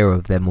over the year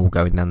of them all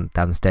going down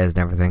the stairs and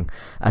everything,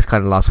 that's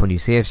kind of the last one you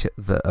see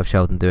of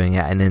Sheldon doing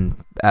it, and then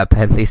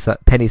Penny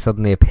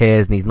suddenly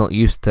appears, and he's not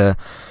used to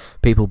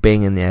people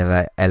being in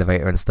the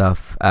elevator and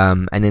stuff,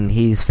 and then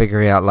he's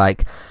figuring out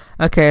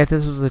okay, if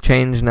this was a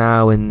change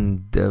now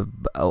and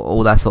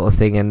all that sort of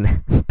thing,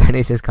 and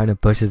Penny just kind of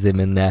pushes him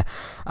in there,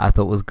 I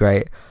thought was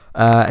great.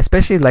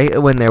 Especially later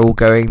when they're all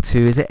going to,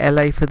 is it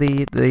LA for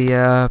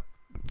the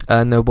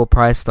Nobel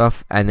Prize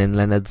stuff, and then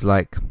Leonard's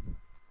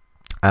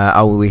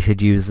oh, we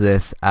should use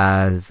this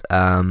as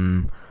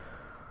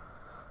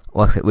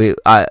what's it?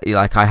 I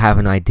have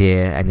an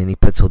idea, and then he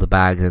puts all the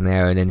bags in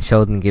there, and then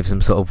Sheldon gives him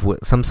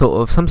some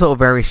sort of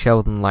very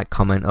Sheldon-like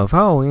comment of,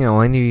 oh,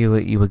 I knew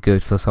you were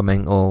good for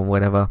something or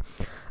whatever.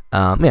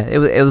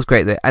 It was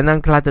great, and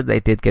I'm glad that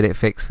they did get it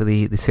fixed for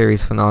the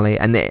series finale,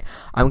 and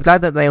I'm glad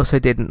that they also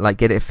didn't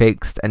get it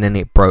fixed and then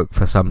it broke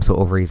for some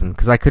sort of reason,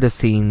 because I could have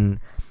seen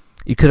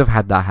you could have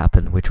had that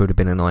happen, which would have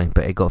been annoying,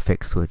 but it got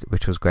fixed,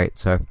 which was great.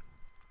 So.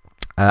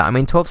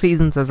 12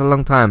 seasons is a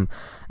long time,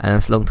 and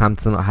it's a long time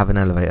to not have an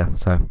elevator.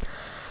 So,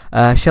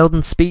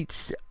 Sheldon's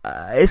speech,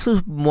 this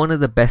was one of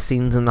the best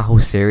scenes in the whole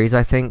series,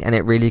 I think, and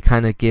it really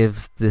kind of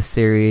gives the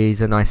series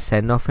a nice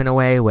send-off in a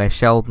way, where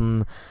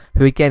Sheldon,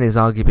 who again is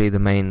arguably the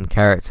main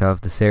character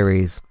of the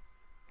series,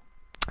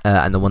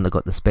 and the one that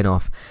got the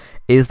spin-off,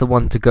 is the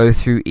one to go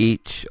through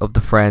each of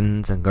the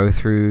friends and go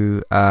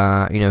through,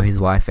 his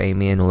wife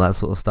Amy and all that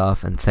sort of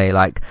stuff, and say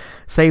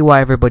why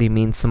everybody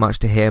means so much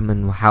to him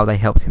and how they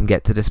helped him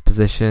get to this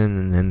position.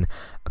 And then,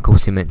 of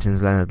course, he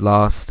mentions Leonard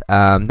last.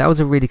 That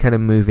was a really kind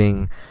of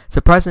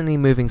surprisingly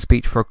moving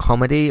speech for a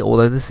comedy,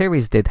 although the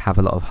series did have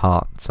a lot of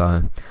heart.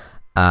 So,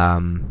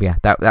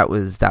 that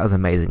was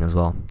amazing as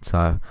well.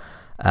 So,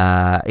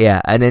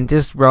 and then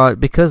just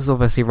because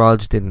obviously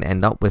Raj didn't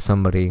end up with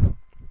somebody,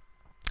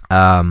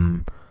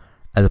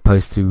 as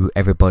opposed to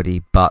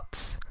everybody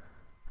but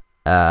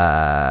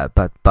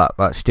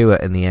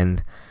Stuart in the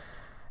end.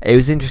 It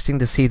was interesting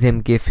to see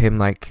them give him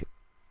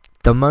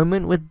the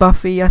moment with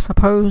Buffy, I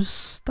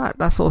suppose.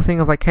 That sort of thing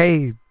of like,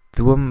 hey,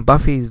 the woman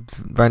Buffy's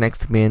right next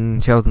to me,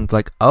 and Sheldon's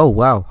like, oh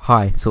wow,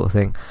 hi, sort of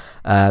thing.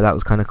 That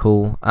was kind of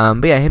cool.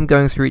 But yeah, him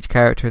going through each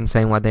character and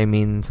saying why they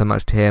mean so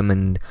much to him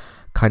and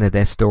kind of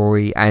their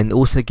story, and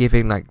also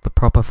giving like the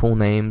proper full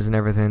names and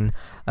everything.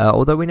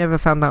 Although we never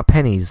found out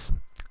Penny's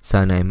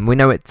surname. We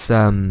know it's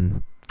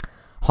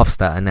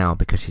Hofstadter now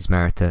because she's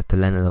married to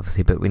Leonard,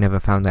 obviously, but we never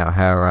found out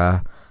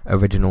her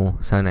original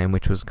surname,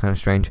 which was kind of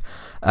strange.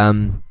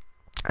 And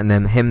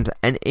then him,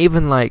 and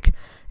even like,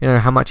 you know,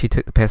 how much he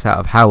took the piss out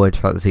of Howard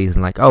throughout the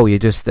season, like, oh, you're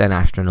just an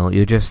astronaut,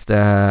 you're just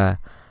an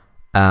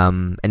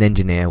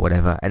engineer,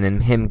 whatever. And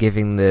then him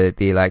giving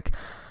the like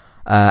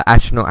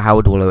astronaut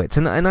Howard Wolowitz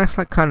and a nice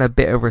like kind of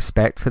bit of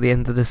respect for the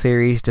end of the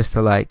series, just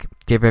to like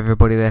give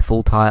everybody their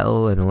full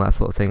title and all that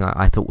sort of thing.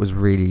 I thought was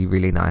really,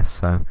 really nice,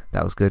 so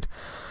that was good.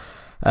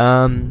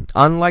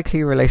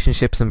 Unlikely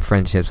relationships and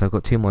friendships. I've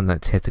got 2 more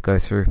notes here to go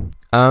through.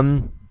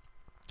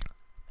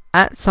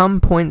 At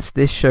some points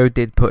this show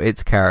did put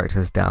its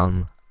characters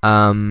down,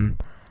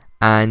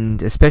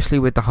 and especially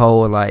with the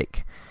whole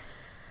like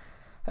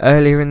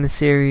earlier in the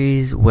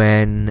series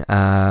when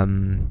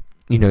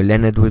you know,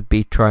 Leonard would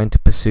be trying to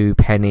pursue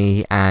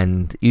Penny,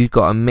 and you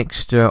got a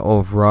mixture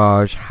of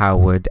Raj,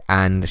 Howard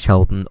and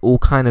Sheldon all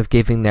kind of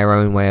giving their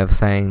own way of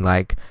saying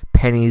like,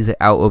 Penny's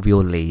out of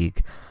your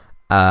league.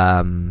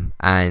 And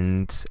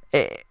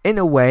in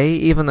a way,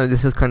 even though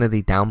this is kind of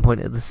the down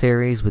point of the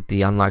series with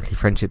the unlikely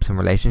friendships and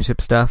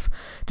relationship stuff,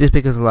 just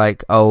because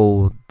like,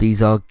 oh,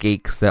 these are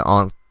geeks that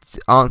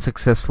aren't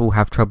successful,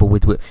 have trouble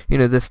with, you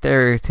know, the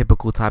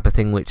stereotypical type of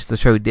thing which the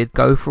show did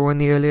go for in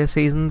the earlier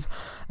seasons.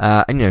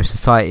 And you know,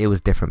 society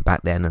was different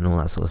back then and all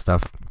that sort of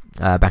stuff,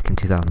 back in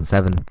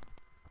 2007.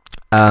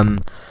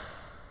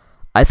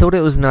 I thought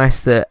it was nice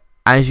that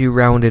as you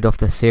rounded off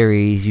the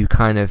series, you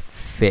kind of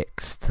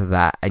fixed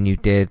that, and you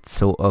did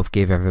sort of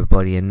give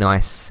everybody a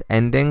nice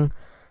ending.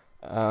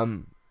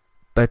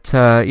 But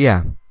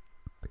yeah,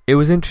 it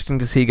was interesting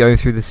to see going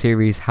through the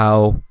series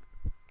how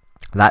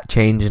that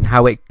changed, and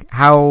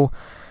how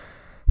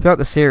throughout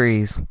the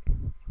series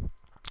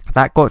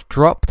that got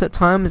dropped at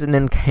times and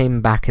then came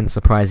back in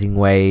surprising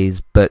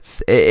ways,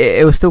 but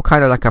it was still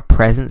kind of like a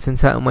presence in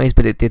certain ways,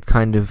 but it did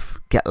kind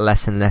of get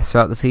less and less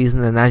throughout the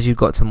season. And as you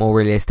got to more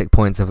realistic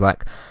points of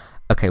like,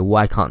 okay,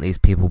 why can't these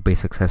people be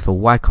successful?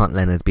 Why can't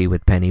Leonard be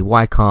with Penny?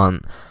 Why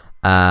can't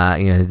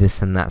you know,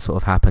 this and that sort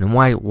of happen? And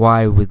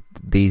why would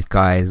these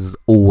guys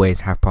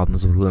always have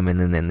problems with women,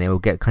 and then they will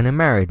get kind of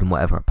married and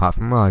whatever, apart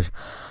from Raj?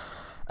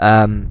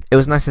 It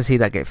was nice to see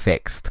that get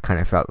fixed kind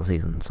of throughout the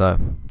season. So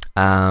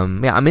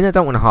yeah, I mean, I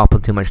don't want to harp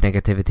on too much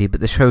negativity, but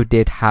the show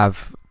did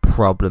have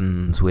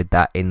problems with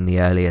that in the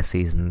earlier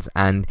seasons,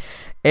 and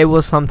it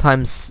was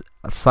sometimes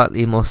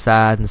slightly more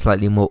sad and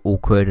slightly more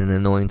awkward and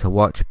annoying to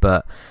watch,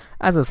 but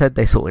as I said,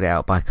 they sorted it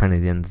out by kind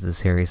of the end of the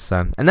series.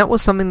 So, and that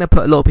was something that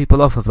put a lot of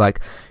people off, of like,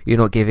 you're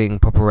not giving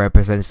proper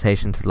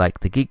representation to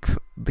like the geek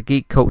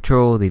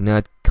cultural, the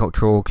nerd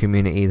cultural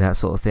community, that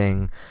sort of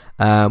thing.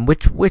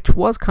 Which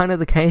was kind of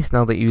the case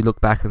now that you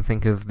look back and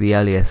think of the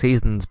earlier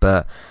seasons,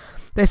 but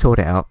they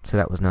sorted it out, so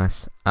that was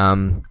nice.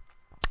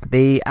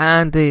 The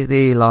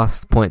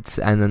last points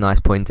and the nice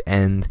point to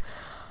end,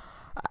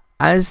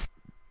 as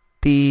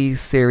the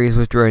series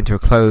was drawing to a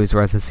close,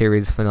 or as the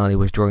series finale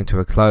was drawing to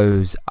a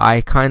close, I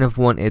kind of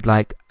wanted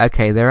like,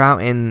 okay, they're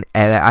out in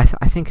LA.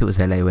 I think it was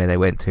LA where they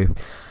went to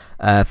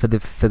for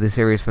the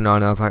series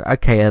finale. I was like,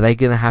 okay, are they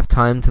gonna have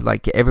time to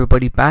like get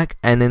everybody back?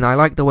 And then I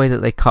like the way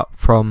that they cut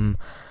from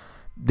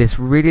this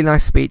really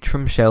nice speech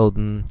from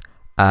Sheldon,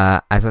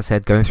 as I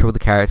said, going through all the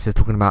characters,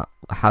 talking about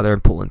how they're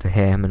important to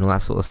him and all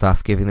that sort of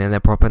stuff, giving them their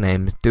proper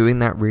names, doing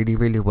that really,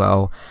 really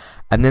well,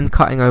 and then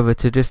cutting over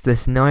to just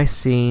this nice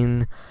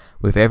scene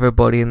with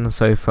everybody in the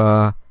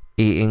sofa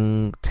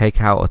eating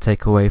takeout or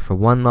takeaway for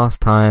one last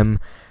time,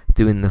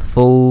 doing the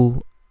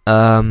full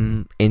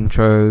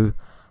intro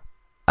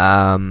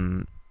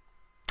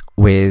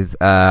with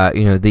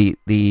you know,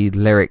 the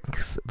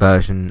lyrics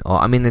version, or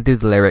I mean, they do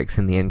the lyrics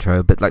in the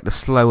intro, but like the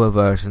slower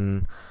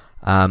version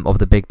of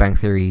the Big Bang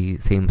Theory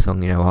theme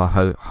song, you know,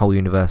 our whole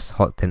universe,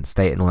 hot dense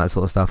state, and all that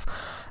sort of stuff.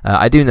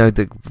 I do know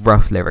the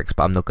rough lyrics,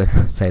 but I'm not going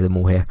to say them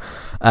all here.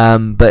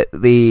 But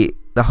the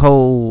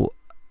whole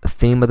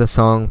theme of the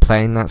song,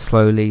 playing that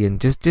slowly and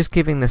just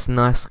giving this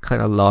nice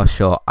kind of last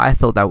shot, I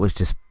thought that was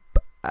just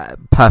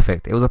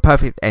perfect. It was a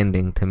perfect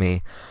ending to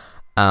me.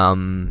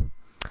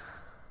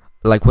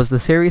 Like, was the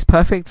series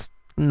perfect?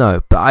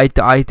 No, but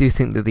I do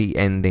think that the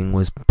ending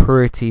was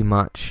pretty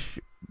much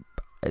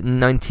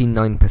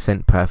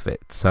 99%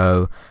 perfect.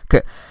 So,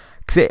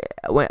 because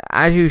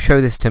as you show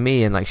this to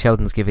me, and like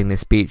Sheldon's giving this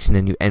speech, and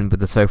then you end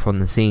with the sofa on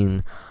the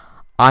scene,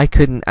 I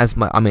couldn't,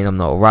 I mean, I'm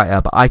not a writer,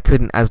 but I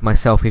couldn't as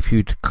myself, if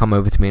you'd come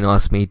over to me and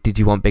ask me, did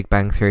you want Big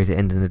Bang Theory to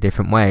end in a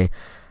different way?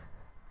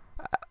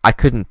 I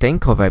couldn't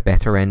think of a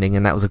better ending,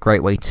 and that was a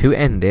great way to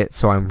end it,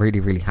 so I'm really,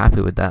 really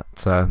happy with that.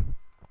 So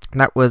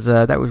that was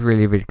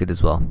really, really good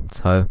as well.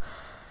 So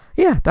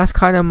yeah, that's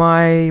kind of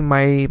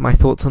my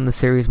thoughts on the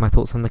series, my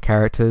thoughts on the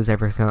characters,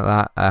 everything like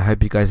that. I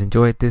hope you guys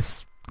enjoyed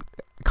this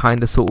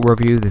kind of sort of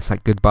review, this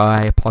like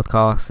goodbye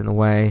podcast in a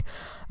way.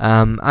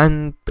 And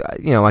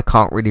I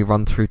can't really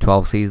run through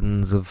 12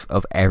 seasons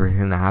of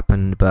everything that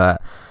happened,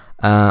 but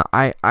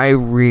I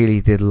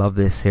really did love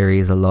this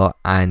series a lot,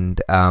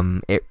 and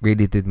it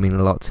really did mean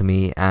a lot to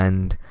me,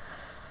 and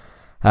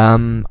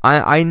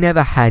I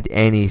never had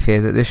any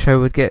fear that this show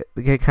would get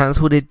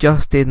cancelled. It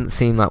just didn't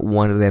seem like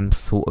one of them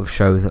sort of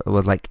shows that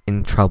were like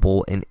in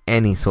trouble in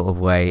any sort of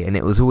way, and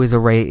it was always a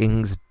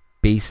ratings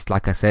beast.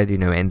 Like I said,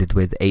 it ended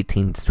with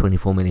 18 to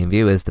 24 million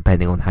viewers,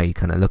 depending on how you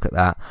kind of look at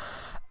that.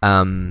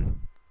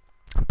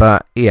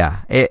 But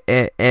yeah,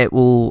 it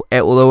will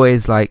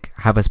always like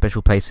have a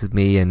special place with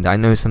me, and I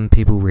know some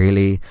people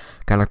really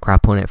kind of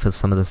crap on it for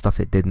some of the stuff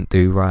it didn't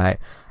do right,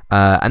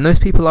 and those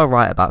people are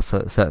right about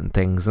certain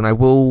things, and I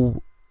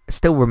will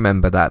still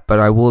remember that, but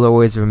I will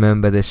always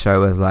remember this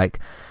show as like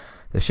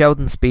the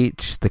Sheldon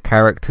speech, the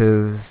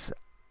characters,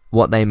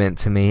 what they meant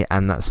to me,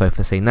 and that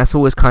sofa scene. That's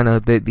always kind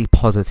of the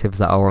positives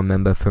that I'll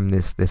remember from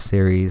this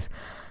series.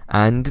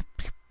 And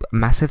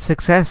massive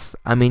success.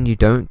 I mean, you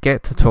don't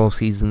get to 12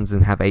 seasons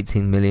and have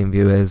 18 million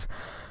viewers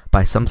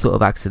by some sort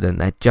of accident.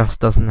 That just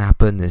doesn't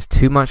happen. There's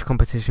too much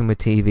competition with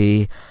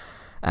TV,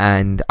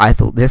 and I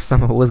thought this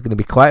summer was going to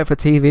be quiet for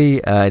TV,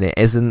 and it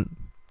isn't.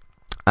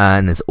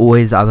 And there's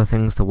always other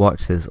things to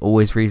watch. There's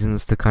always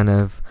reasons to kind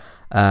of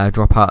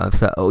drop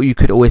out of or you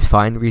could always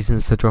find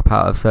reasons to drop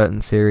out of certain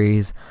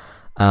series.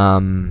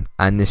 And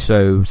this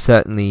show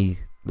certainly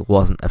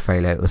wasn't a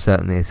failure. It was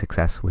certainly a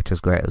success, which was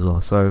great as well.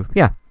 So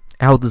yeah,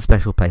 it held a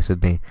special place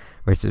with me,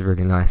 which is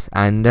really nice.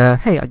 And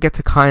hey, I get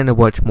to kind of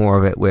watch more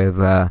of it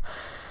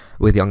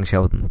with young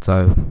Sheldon.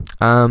 So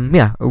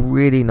yeah, a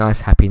really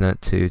nice happy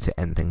note to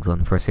end things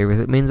on for a series.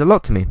 It means a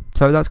lot to me,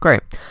 so that's great.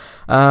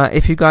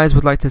 If you guys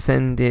would like to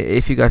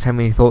if you guys have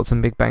any thoughts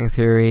on Big Bang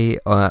Theory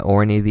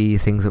or any of the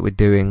things that we're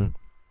doing,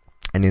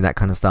 any of that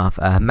kind of stuff,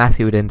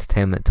 Matthew at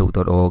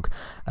entertainmenttalk.org,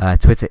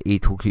 Twitter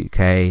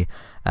eTalkUK.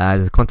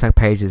 There's contact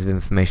pages of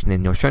information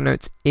in your show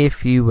notes.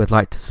 If you would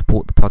like to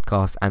support the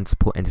podcast and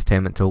support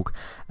Entertainment Talk,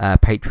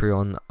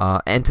 Patreon,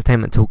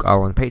 Entertainment Talk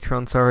are on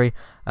Patreon, sorry.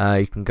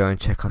 You can go and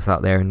check us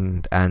out there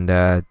and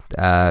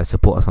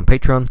support us on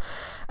Patreon.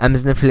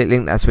 Amazon affiliate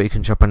link, that's where you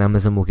can shop on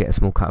Amazon. We'll get a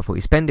small cut of what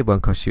you spend. It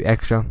won't cost you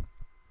extra.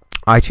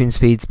 iTunes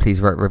feeds, please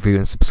rate, review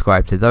and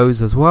subscribe to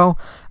those as well.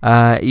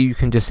 You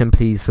can just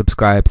simply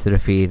subscribe to the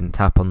feed and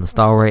tap on the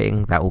star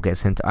rating. That will get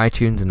sent to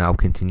iTunes, and I'll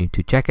continue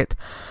to check it.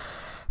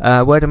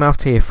 Word of mouth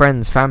to your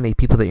friends, family,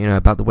 people that you know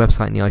about the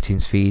website and the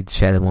iTunes feed.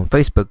 Share them on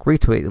Facebook,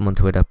 retweet them on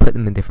Twitter, put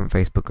them in different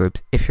Facebook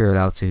groups if you're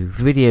allowed to.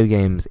 Video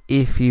games,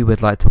 if you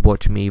would like to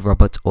watch me,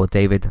 Robert or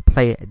David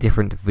play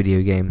different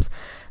video games,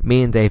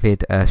 me and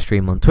David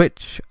stream on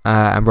Twitch,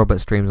 and Robert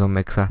streams on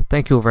Mixer.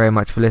 Thank you all very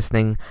much for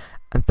listening.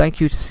 And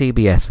thank you to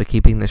CBS for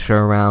keeping the show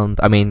around.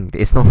 I mean,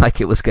 it's not like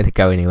it was going to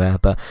go anywhere,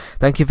 but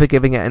thank you for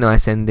giving it a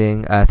nice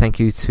ending. Thank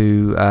you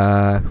to, what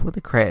are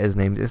the creators'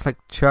 names? It's like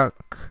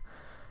Chuck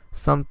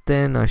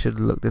something. I should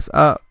look this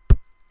up.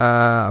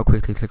 I'll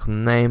quickly click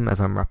on the name as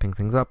I'm wrapping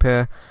things up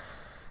here.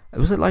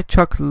 Was it like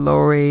Chuck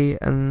Lorre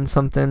and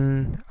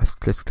something? I've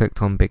just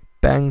clicked on Big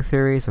Bang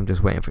Theory, so I'm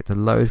just waiting for it to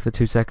load for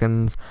 2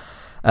 seconds.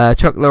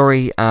 Chuck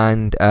Lorre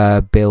and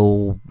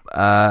Bill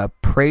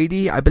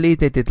Prady, I believe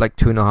they did like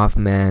 2.5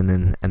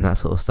 Men and that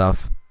sort of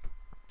stuff.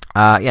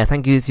 Yeah,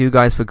 thank you to you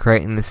guys for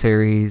creating the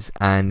series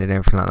and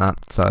everything like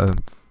that. So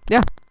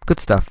yeah, good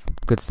stuff.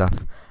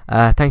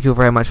 Thank you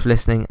very much for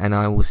listening, and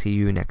I will see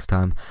you next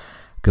time.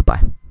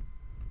 Goodbye.